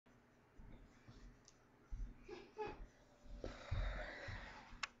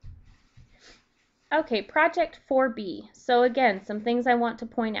Okay, project 4B. So again, some things I want to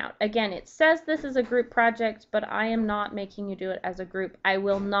point out. Again, it says this is a group project, but I am not making you do it as a group. I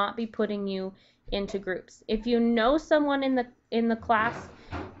will not be putting you into groups. If you know someone in the class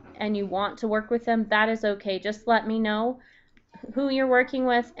and you want to work with them, that is okay. Just let me know who you're working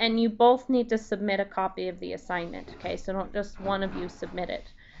with, and you both need to submit a copy of the assignment, okay? So don't just one of you submit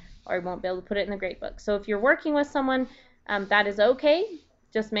it, or you won't be able to put it in the gradebook. So if you're working with someone, that is okay.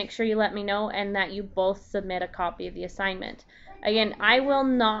 Just make sure you let me know and that you both submit a copy of the assignment. Again, I will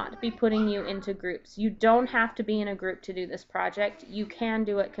not be putting you into groups. You don't have to be in a group to do this project. You can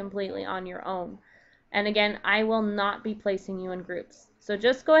do it completely on your own. And again, I will not be placing you in groups. So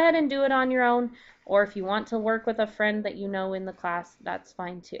just go ahead and do it on your own, or if you want to work with a friend that you know in the class, that's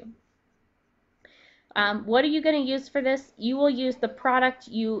fine too. What are you going to use for this? You will use the product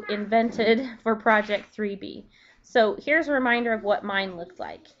you invented for Project 3B. So here's a reminder of what mine looked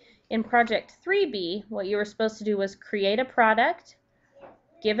like. In Project 3B, what you were supposed to do was create a product,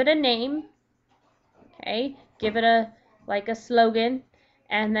 give it a name, okay, give it a slogan,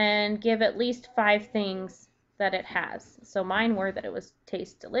 and then give at least 5 things that it has. So mine were that it was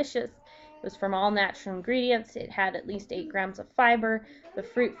taste delicious, it was from all natural ingredients, it had at least 8 grams of fiber, the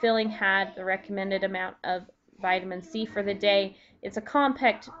fruit filling had the recommended amount of vitamin C for the day, it's a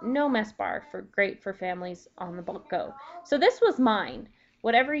compact, no mess bar, great for families on the go. So this was mine.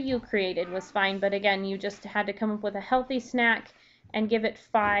 Whatever you created was fine, but again, you just had to come up with a healthy snack and give it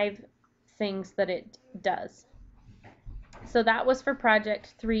 5 things that it does. So that was for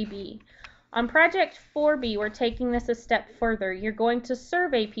Project 3B. On Project 4B, we're taking this a step further. You're going to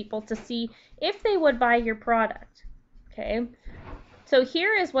survey people to see if they would buy your product. Okay, so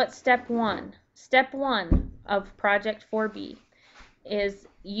here is what step one of Project 4B is.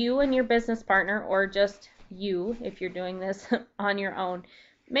 You and your business partner, or just you if you're doing this on your own,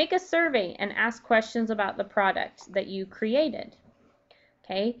 make a survey and ask questions about the product that you created.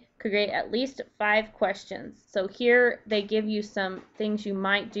 Okay, create at least 5 questions. So here they give you some things you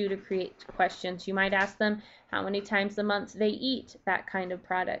might do to create questions. You might ask them how many times a month they eat that kind of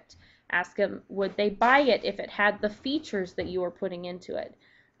product. Ask them, would they buy it if it had the features that you were putting into it?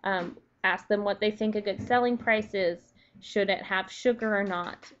 Ask them what they think a good selling price is. Should it have sugar or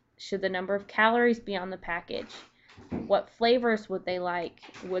not? Should the number of calories be on the package? What flavors would they like?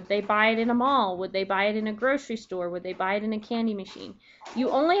 Would they buy it in a mall? Would they buy it in a grocery store? Would they buy it in a candy machine? You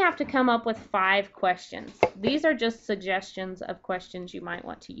only have to come up with 5 questions. These are just suggestions of questions you might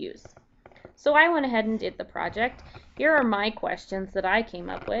want to use. So I went ahead and did the project. Here are my questions that I came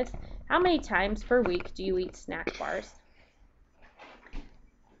up with. How many times per week do you eat snack bars?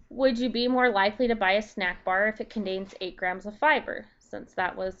 Would you be more likely to buy a snack bar if it contains 8 grams of fiber? Since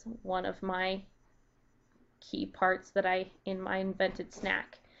that was one of my key parts that in my invented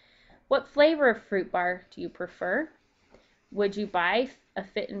snack. What flavor of fruit bar do you prefer? Would you buy a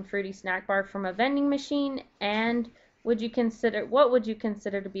fit and fruity snack bar from a vending machine? And what would you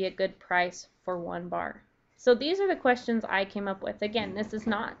consider to be a good price for 1 bar? So these are the questions I came up with. Again, this is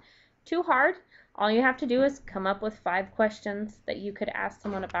not too hard. All you have to do is come up with 5 questions that you could ask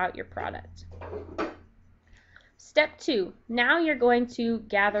someone about your product. Step 2, now you're going to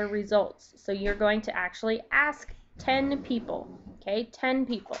gather results. So you're going to actually ask 10 people, okay, 10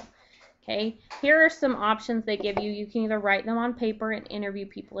 people. Okay, here are some options they give you. You can either write them on paper and interview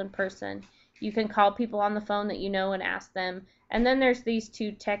people in person. You can call people on the phone that you know and ask them. And then there's these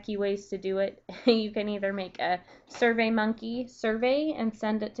 2 techie ways to do it. You can either make a SurveyMonkey survey and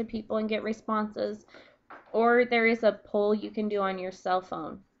send it to people and get responses, or there is a poll you can do on your cell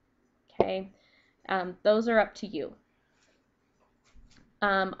phone. Okay. Those are up to you.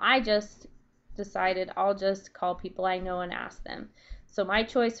 I just decided I'll just call people I know and ask them. So my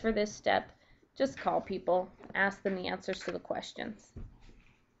choice for this step, just call people, ask them the answers to the questions.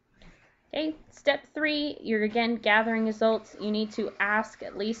 Okay, step 3, you're again gathering results. You need to ask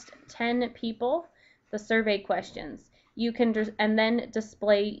at least 10 people the survey questions. You can and then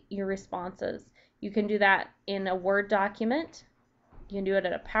display your responses. You can do that in a Word document. You can do it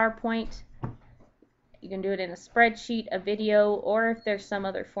in a PowerPoint. You can do it in a spreadsheet, a video, or if there's some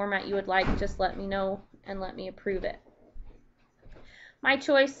other format you would like, just let me know and let me approve it. My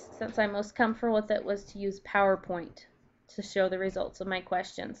choice, since I'm most comfortable with it, was to use PowerPoint to show the results of my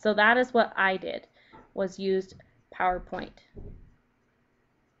questions. So that is what I did, was used PowerPoint.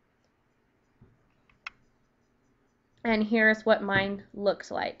 And here's what mine looked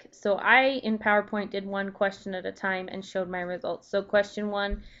like. So I, in PowerPoint, did 1 question at a time and showed my results. So question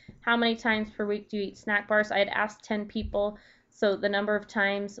 1, how many times per week do you eat snack bars? I had asked 10 people, so the number of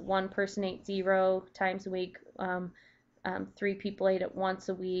times, 1 person ate 0 times a week, 3 people ate it once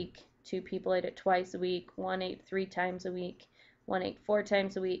a week, 2 people ate it twice a week, 1 ate 3 times a week, 1 ate 4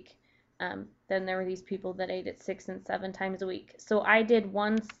 times a week. Then there were these people that ate it 6 and 7 times a week. So I did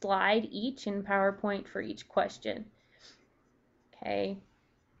 1 slide each in PowerPoint for each question. Okay.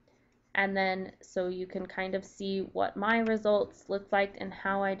 And then so you can kind of see what my results looked like and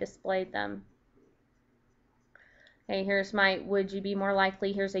how I displayed them. Okay, here's my would you be more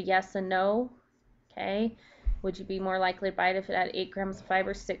likely. Here's a yes and no. Okay. Would you be more likely to buy it if it had 8 grams of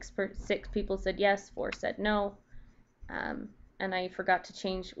fiber? 6 people said yes, 4 said no. And I forgot to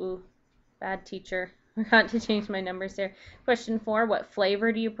change, ooh, bad teacher, forgot to change my numbers there. Question 4, what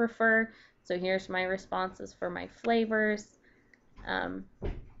flavor do you prefer? So here's my responses for my flavors.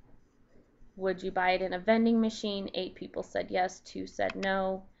 Would you buy it in a vending machine? 8 people said yes, 2 said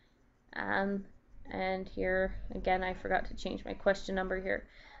no. And here, again, I forgot to change my question number here.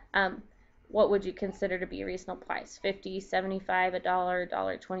 What would you consider to be a reasonable price? 50, 75, $1,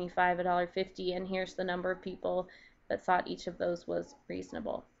 $1.25, $1.50, and here's the number of people that thought each of those was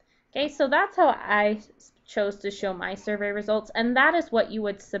reasonable. Okay, so that's how I chose to show my survey results, and that is what you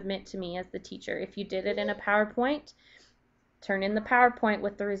would submit to me as the teacher. If you did it in a PowerPoint, turn in the PowerPoint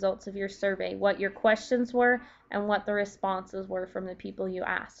with the results of your survey, what your questions were, and what the responses were from the people you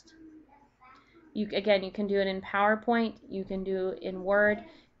asked. Again, you can do it in PowerPoint, you can do it in Word,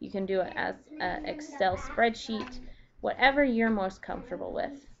 you can do it as an Excel spreadsheet, whatever you're most comfortable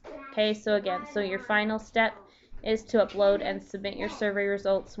with. Okay, so again, so your final step is to upload and submit your survey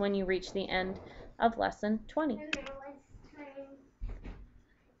results when you reach the end of lesson 20.